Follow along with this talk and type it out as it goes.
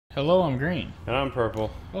Hello, I'm Green. And I'm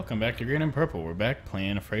purple. Welcome back to Green and Purple. We're back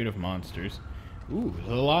playing Afraid of Monsters. Ooh,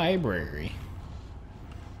 the library.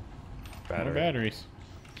 More batteries.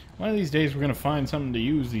 One of these days we're going to find something to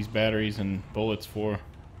use these batteries and bullets for.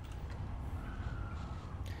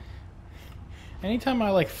 Anytime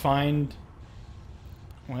I, find...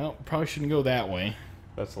 Well, probably shouldn't go that way.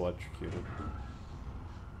 That's electrocuted.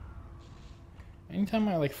 Anytime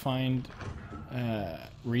I, find...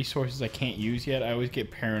 resources I can't use yet, I always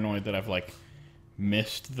get paranoid that I've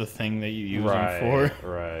missed the thing that you use them for.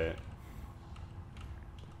 Right.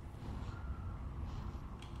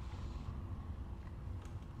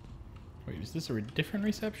 Wait, is this a different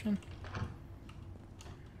reception?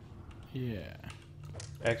 Yeah.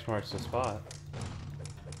 X marks the spot.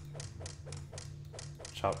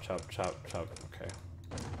 Chop, chop, chop, chop. Okay.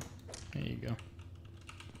 There you go.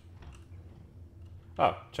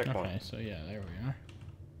 Oh, checkpoint. Okay, so yeah, there we are.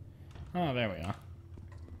 Oh, there we are.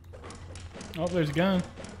 Oh, there's a gun.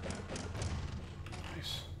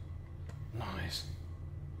 Nice. Nice.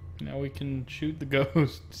 Now we can shoot the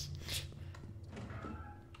ghosts.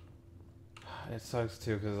 It sucks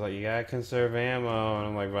too, because you gotta conserve ammo, and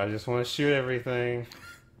I'm like, but I just want to shoot everything.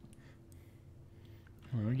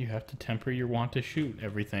 Well, you have to temper your want to shoot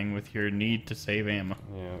everything with your need to save ammo.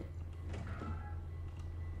 Yeah.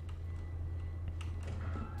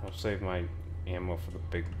 I'll save my ammo for the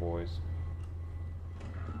big boys.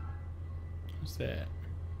 What's that?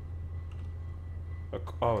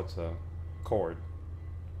 Oh, it's a cord.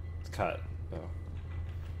 It's cut, though.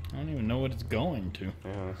 I don't even know what it's going to.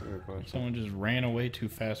 Yeah, that's a good question. Someone just ran away too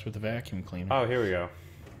fast with the vacuum cleaner. Oh, here we go.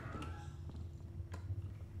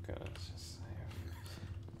 Let's just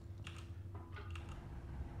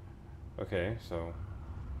save. Okay, so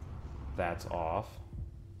that's off.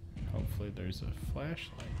 Hopefully there's a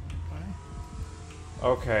flashlight nearby.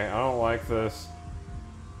 Okay, I don't like this.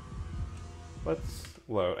 Let's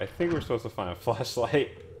load. I think we're supposed to find a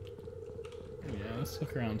flashlight. Yeah, let's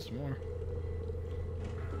look around some more.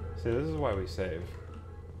 See, this is why we save.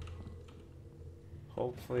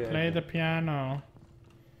 Hopefully Play the piano.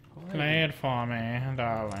 Play it for me,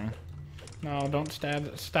 darling. No, don't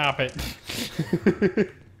stop it.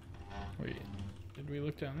 Wait, did we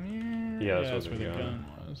look down there? Yeah, that's where the gun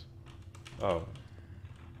was. Oh.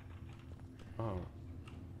 Oh.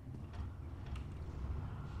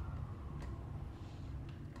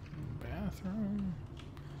 Bathroom.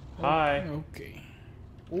 Hi. Okay.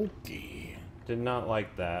 Okay. Did not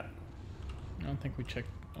like that. I don't think we checked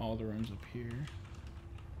all the rooms up here.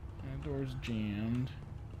 That door's jammed.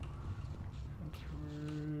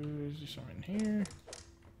 Is there something in here?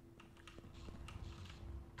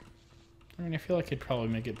 I mean, I feel like it'd probably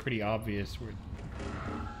make it pretty obvious where...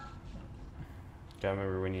 Gotta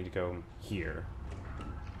remember we need to go here.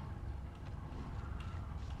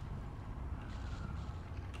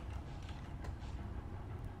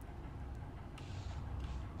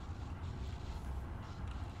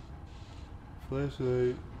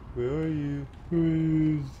 Flashlight, where are you?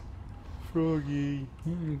 Where's Froggy?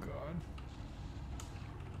 Oh god.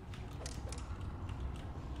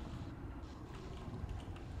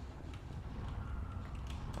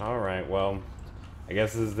 Alright, well, I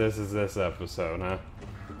guess this is this episode, huh?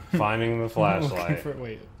 Finding the flashlight.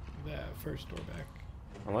 Wait, that first door back.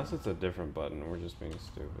 Unless it's a different button, we're just being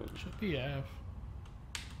stupid. Should be F.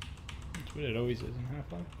 That's what it always is in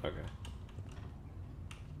Half-Life. Okay.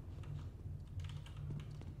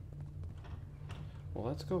 Well,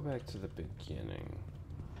 let's go back to the beginning.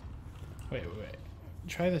 Wait.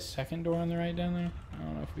 Try the second door on the right down there. I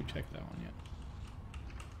don't know if we checked that one yet.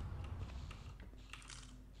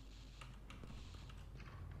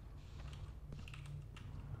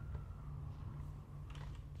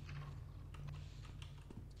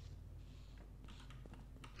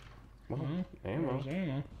 Well,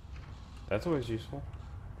 ammo. That's always useful.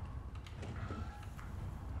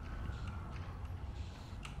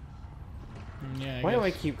 Yeah. Why do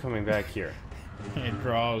I keep coming back here? It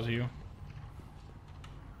draws you.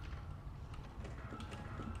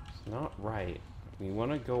 It's not right. We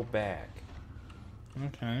want to go back.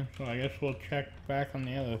 Okay, so I guess we'll check back on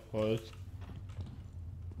the other floors.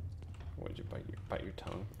 Would you bite your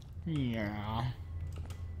tongue? Yeah.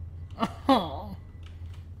 Oh.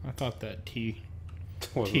 I thought that tea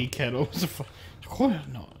kettle was a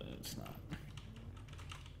no, it's not.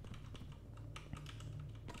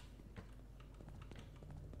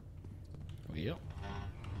 Yep.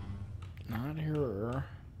 Not here.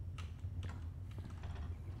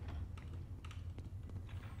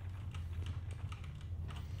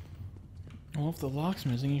 Well, if the lock's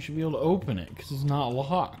missing, you should be able to open it, because it's not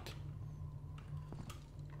locked.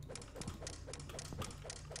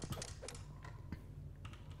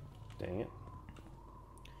 Dang it.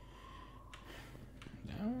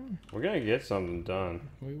 Down. We're gonna get something done.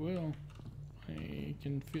 We will. I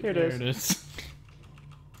can feel Here it there is. it is.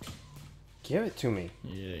 Give it to me.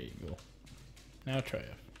 Yeah, there you go. Now try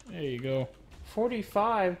it. There you go.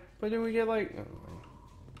 45, but then we get like... Never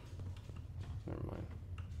mind.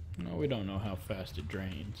 No, we don't know how fast it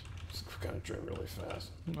drains. It's gonna drain really fast.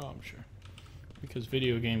 No, I'm sure. Because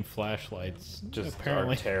video game flashlights Just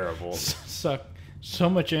apparently are terrible. suck so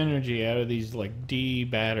much energy out of these like D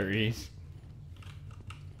batteries.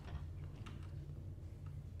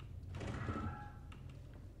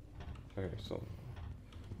 Okay, so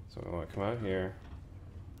we want to come out here.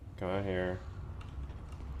 Come out here.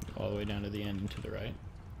 All the way down to the end and to the right.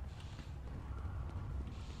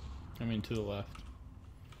 I mean to the left.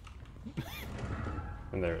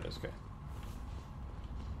 And there it is, okay.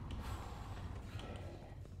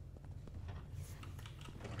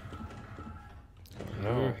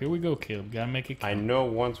 No. Here we go, Caleb. Gotta make it count. I know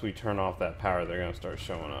once we turn off that power, they're gonna start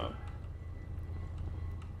showing up.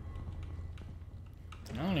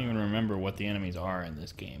 I don't even remember what the enemies are in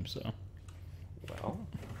this game, so Well,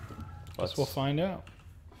 guess we'll find out.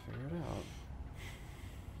 figure it out.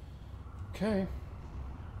 Okay.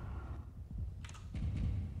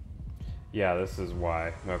 Yeah, this is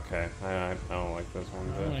why. Okay, I don't like this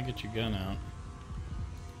one I bit. want to get your gun out.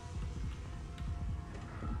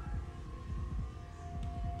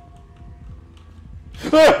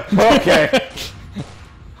 Okay.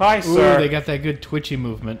 Hi, Ooh, sir. they got that good twitchy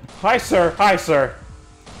movement. Hi, sir. Hi, sir.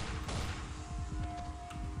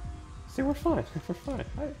 See, we're fine. We're fine.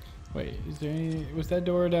 Hi. Wait, is there any... Was that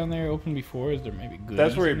door down there open before? Is there maybe goodies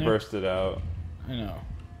That's where in he there? bursted out. I know.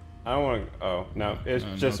 I don't want to... Oh, no. It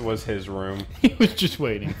No, just no. was his room. He was just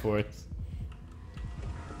waiting for it.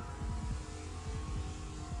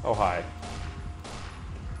 Oh, hi.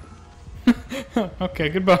 Okay,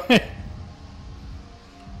 goodbye.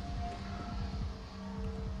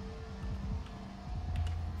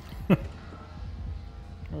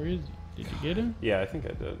 Where is he? Did you get him? Yeah, I think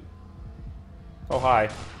I did. Oh, hi.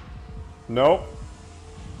 Nope.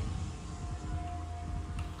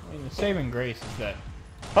 I mean, the saving grace is that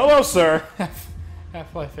Hello, sir.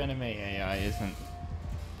 Half-Life anime AI isn't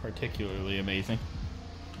particularly amazing.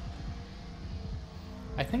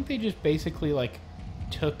 I think they just basically like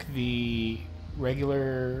took the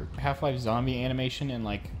regular Half-Life zombie animation and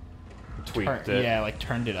like Tweaked it. yeah, like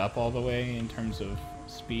turned it up all the way in terms of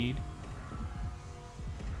speed.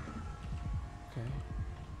 Okay.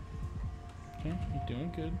 Okay, you're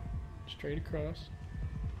doing good. Straight across.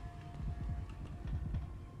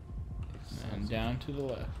 And down to the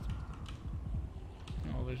left.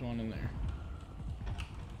 Oh, there's one in there.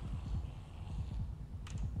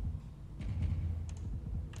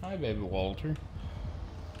 Hi, baby Walter.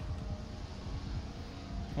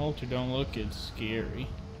 Walter, don't look as scary.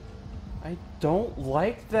 I don't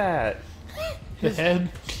like that. The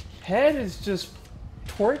head. Head is just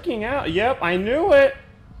twerking out. Yep, I knew it.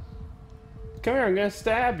 Come here, I'm gonna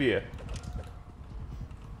stab you.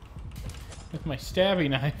 With my stabby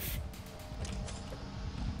knife.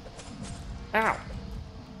 Ow.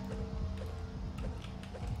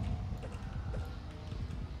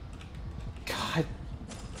 God.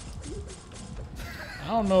 I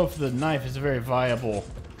don't know if the knife is very viable.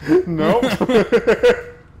 Nope.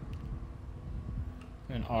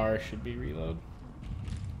 And R should be reload.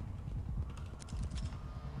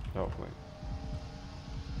 Oh, wait.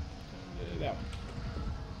 That one.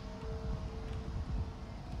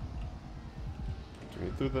 Do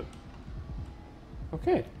we through the...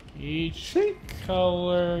 Okay. Each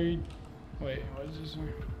color... Wait, what is this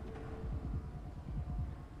one?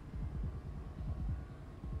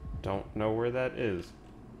 Don't know where that is.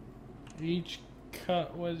 Each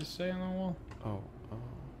cut... What does it say on the wall? Oh.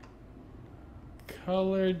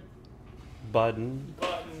 Colored Button.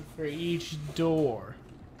 button for each door.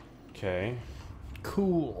 Okay.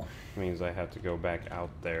 Cool. Means I have to go back out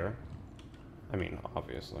there. I mean,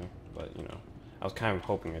 obviously. But, you know. I was kind of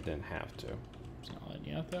hoping I didn't have to. It's not letting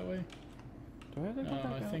you out that way. Do I have to go No, back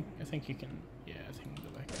out? I think you can. Yeah, I think you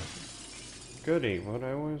can go back out. Goody, what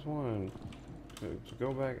I always wanted. To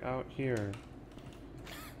go back out here.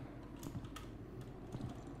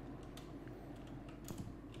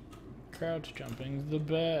 Crouch jumping's the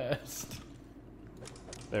best.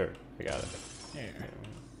 There, I got it. There.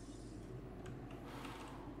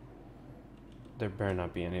 There better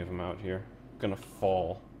not be any of them out here. I'm gonna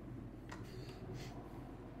fall.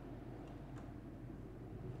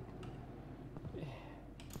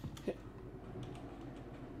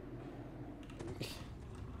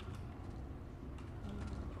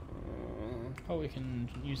 Oh, we can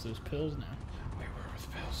use those pills now. Wait, where are the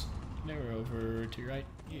pills? They're over to your right.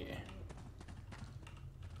 Yeah.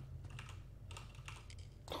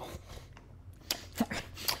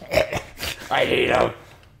 I hate him.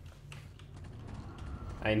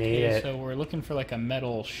 I need it. So we're looking for like a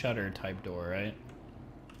metal shutter type door, right?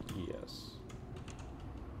 Yes.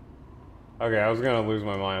 Okay, I was gonna lose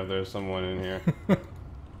my mind if there's someone in here. God,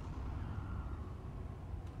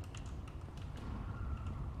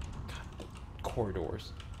 the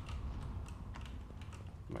corridors.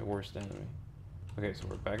 My worst enemy. Okay, so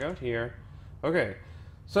we're back out here. Okay,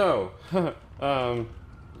 so, You want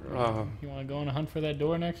to go on a hunt for that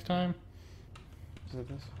door next time? is it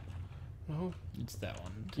this? No? It's that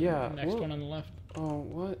one. Yeah. Next one on the left. Oh,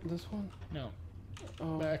 what? This one? No.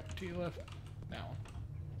 Oh. Back to your left. That one.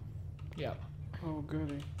 Yeah. Oh,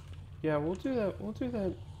 goody. Yeah, we'll do that. We'll do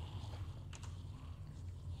that.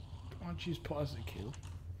 Why don't you just pause the kill?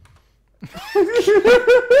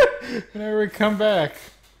 Whenever we come back,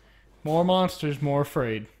 more monsters, more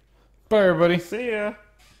afraid. Bye, everybody. See ya.